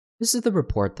This is the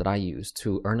report that I used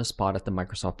to earn a spot at the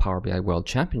Microsoft Power BI World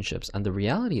Championships, and the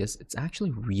reality is it's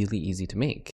actually really easy to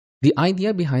make. The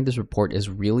idea behind this report is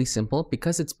really simple.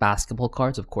 Because it's basketball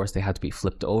cards, of course, they have to be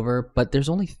flipped over, but there's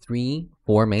only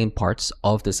four main parts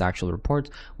of this actual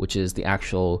report, which is the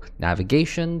actual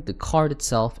navigation, the card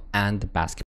itself, and the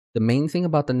basketball. The main thing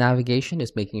about the navigation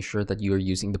is making sure that you're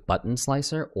using the button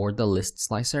slicer or the list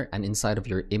slicer, and inside of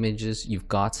your images, you've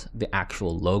got the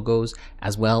actual logos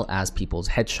as well as people's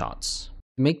headshots.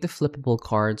 To make the flippable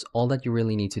cards, all that you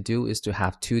really need to do is to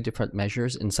have two different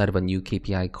measures inside of a new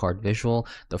KPI card visual,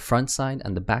 the front side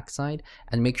and the back side,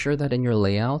 and make sure that in your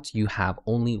layout, you have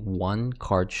only one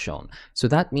card shown. So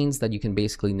that means that you can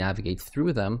basically navigate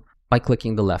through them by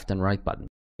clicking the left and right button.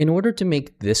 In order to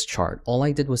make this chart, all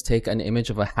I did was take an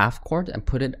image of a half court and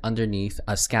put it underneath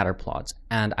a scatter plot.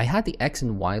 And I had the X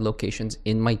and Y locations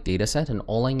in my dataset, and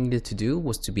all I needed to do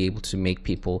was to be able to make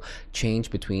people change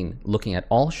between looking at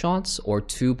all shots or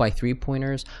 2x3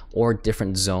 pointers or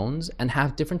different zones, and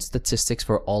have different statistics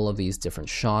for all of these different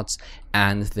shots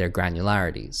and their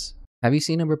granularities. Have you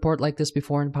seen a report like this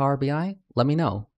before in Power BI? Let me know.